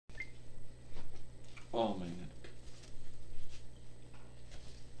Oh man.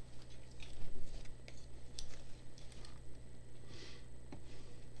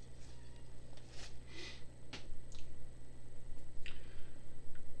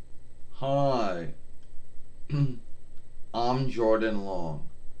 Hi, I'm Jordan Long,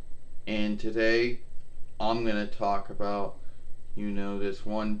 and today I'm going to talk about, this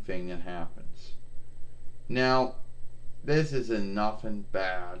one thing that happens. Now, this isn't nothing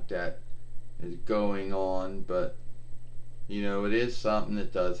bad that is going on, but, it is something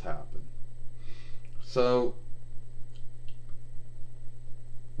that does happen. So,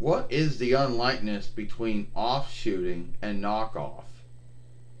 what is the unlikeness between offshooting and knockoff?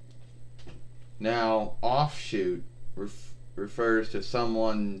 Now, offshoot refers to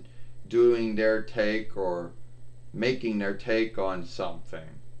someone doing their take or making their take on something,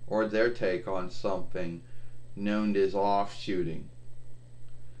 or their take on something known as offshooting.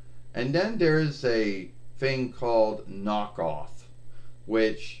 And then there's a thing called knockoff,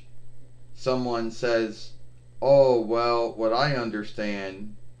 which someone says, oh, well, what I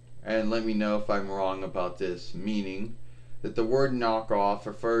understand, and let me know if I'm wrong about this meaning, that the word knockoff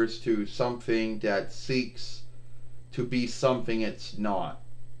refers to something that seeks to be something it's not,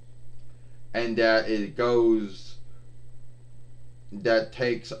 and that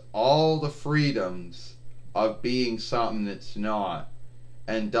takes all the freedoms of being something it's not,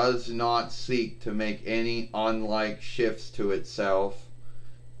 and does not seek to make any unlike shifts to itself,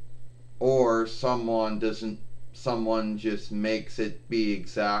 or someone just makes it be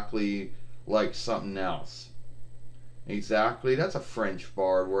exactly like something else. Exactly, that's a French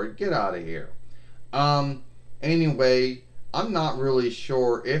bard word. Get out of here. Anyway, I'm not really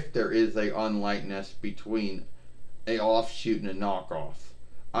sure if there is a unlikeness between a offshoot and a knockoff.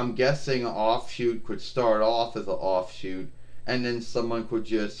 I'm guessing an offshoot could start off as an offshoot, and then someone could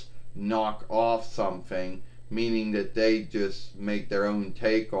just knock off something, meaning that they just make their own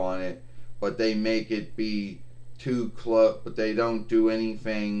take on it, but they make it be too close, but they don't do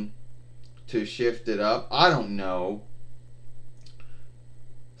anything to shift it up. I don't know.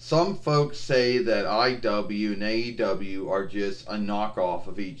 Some folks say that IW and AEW are just a knockoff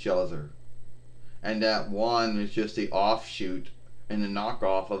of each other, and that one is just the offshoot and the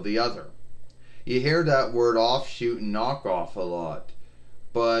knockoff of the other. You hear that word offshoot and knockoff a lot,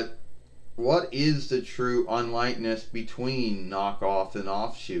 but what is the true unlikeness between knockoff and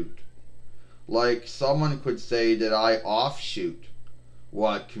offshoot? Like, someone could say that I offshoot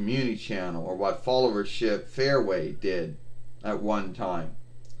what Community Channel or what followership Fairway did at one time.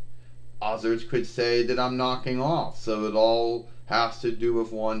 Others could say that I'm knocking off, so it all has to do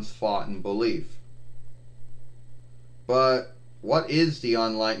with one's thought and belief. But what is the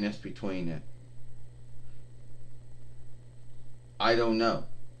unlikeness between it? I don't know.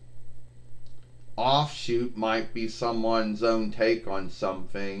 Offshoot might be someone's own take on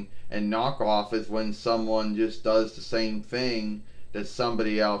something, and knockoff is when someone just does the same thing that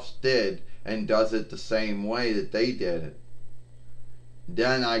somebody else did and does it the same way that they did it.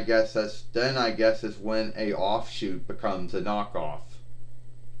 Then I guess is when a offshoot becomes a knockoff.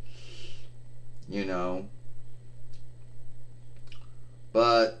 You know.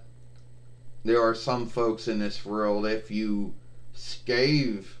 But there are some folks in this world, if you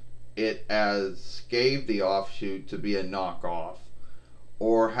scathe the offshoot to be a knockoff,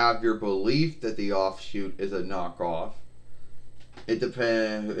 or have your belief that the offshoot is a knockoff, it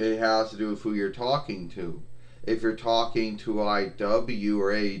has to do with who you're talking to. If you're talking to IW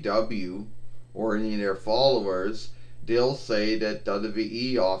or AEW or any of their followers, they'll say that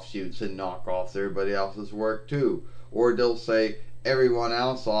WWE offshoots and knockoffs everybody else's work too. Or they'll say everyone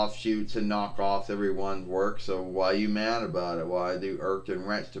else offshoots and knockoffs everyone's work, so why are you mad about it? Why are you irked and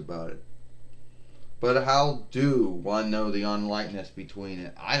wretched about it? But how do one know the unlikeness between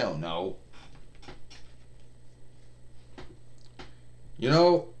it? I don't know. You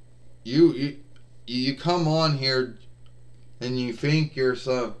know, you come on here and you think you're a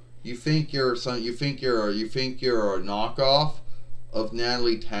knockoff of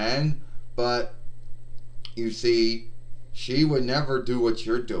Natalie Tang, but you see, she would never do what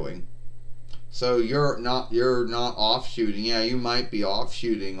you're doing. So you're not offshooting. Yeah, you might be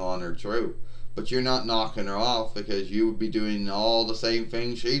offshooting on her, true, but you're not knocking her off, because you would be doing all the same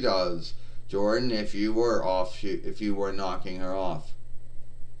things she does, Jordan, if you were knocking her off.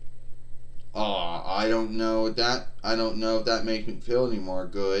 I don't know if that makes me feel any more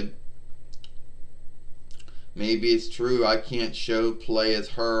good. Maybe it's true I can't play as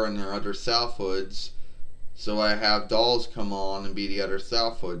her and her other selfhoods, so I have dolls come on and be the other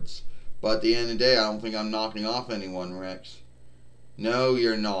selfhoods. But at the end of the day, I don't think I'm knocking off anyone, Rex. No,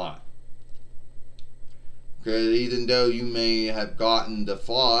 you're not. Because even though you may have gotten the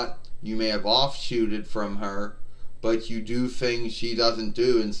thought, you may have offshooted from her, but you do things she doesn't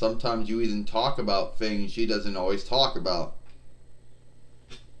do, and sometimes you even talk about things she doesn't always talk about.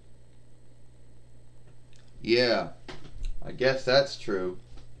 Yeah, I guess that's true.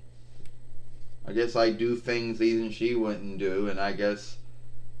 I guess I do things even she wouldn't do, and I guess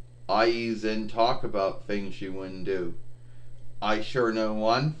I even talk about things she wouldn't do. I sure know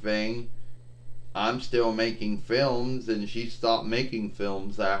one thing. I'm still making films, and she stopped making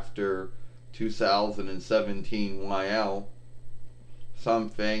films after 2017 YL.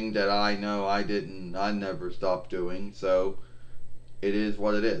 Something that I know I never stopped doing, so it is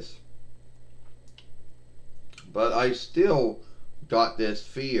what it is. But I still got this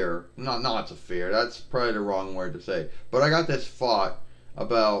fear, not a fear, that's probably the wrong word to say, but I got this thought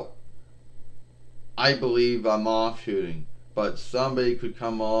about, I believe I'm offshooting, but somebody could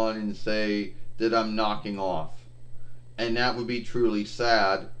come on and say that I'm knocking off. And that would be truly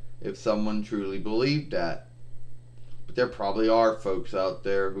sad if someone truly believed that. But there probably are folks out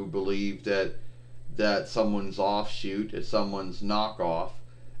there who believe that someone's offshoot is someone's knockoff,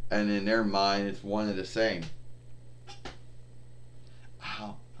 and in their mind it's one and the same.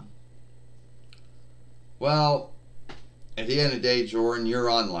 Well, at the end of the day, Jordan, you're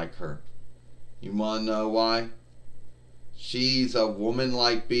unlike her. You want to know why? She's a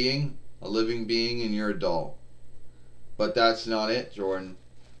woman-like being, a living being, and you're a doll. But that's not it, Jordan.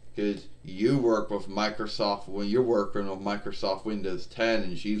 Because you work with Microsoft, when you're working with Microsoft Windows 10,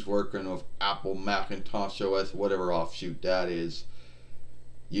 and she's working with Apple Macintosh OS, whatever offshoot that is.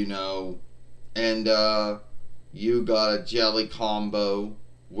 You know, and you got a jelly combo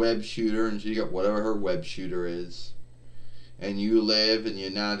web shooter, and she got whatever her web shooter is. And you live in the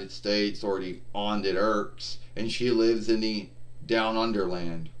United States, or the on it irks, and she lives in the down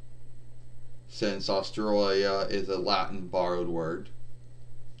underland, since Australia is a Latin borrowed word.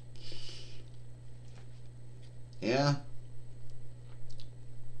 Yeah.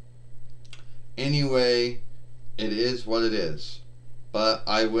 Anyway, it is what it is. But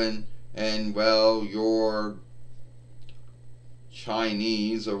I went, and well, you're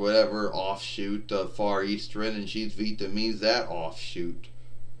Chinese or whatever offshoot of Far Eastern, and she's Vietnamese, that offshoot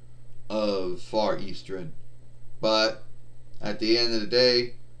of Far Eastern. But at the end of the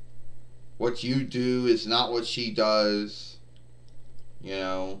day, what you do is not what she does, you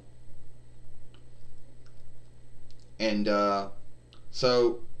know. And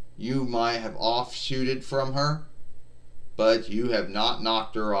so you might have offshooted from her, but you have not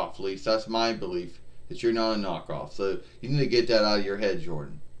knocked her off. At least that's my belief, that you're not a knockoff. So you need to get that out of your head,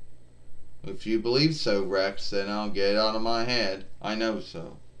 Jordan. If you believe so, Rex, then I'll get it out of my head. I know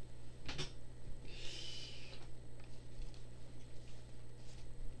so.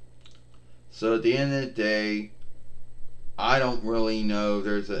 So at the end of the day, I don't really know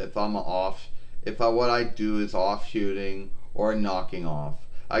if what I do is offshooting or knocking off.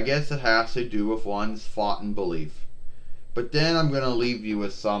 I guess it has to do with one's thought and belief. But then I'm going to leave you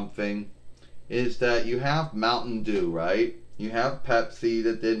with something, is that you have Mountain Dew, right? You have Pepsi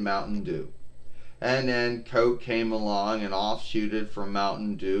that did Mountain Dew. And then Coke came along and offshooted from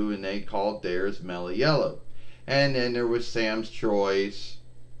Mountain Dew, and they called theirs Mellow Yellow. And then there was Sam's Choice,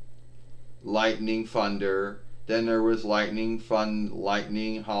 Lightning Thunder. Then there was Lightning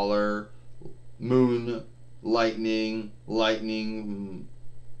Holler, Moon Lightning,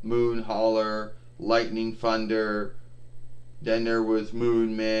 Moon Holler, Lightning Thunder. Then there was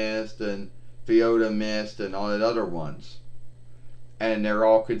Moon Mist and Fiota Mist and all the other ones. And they're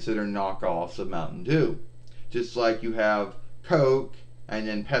all considered knockoffs of Mountain Dew. Just like you have Coke, and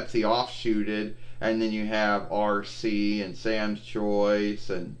then Pepsi offshooted, and then you have RC and Sam's Choice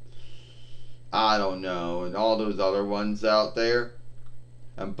and I don't know, and all those other ones out there,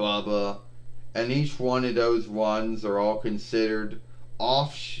 and Bubba, and each one of those ones are all considered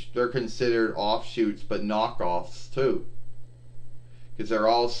they're considered offshoots, but knockoffs too, because they're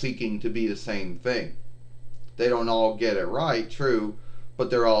all seeking to be the same thing. They don't all get it right, true, but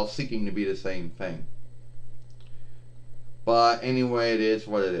they're all seeking to be the same thing. But anyway, it is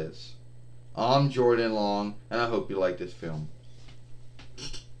what it is. I'm Jordan Long, and I hope you like this film.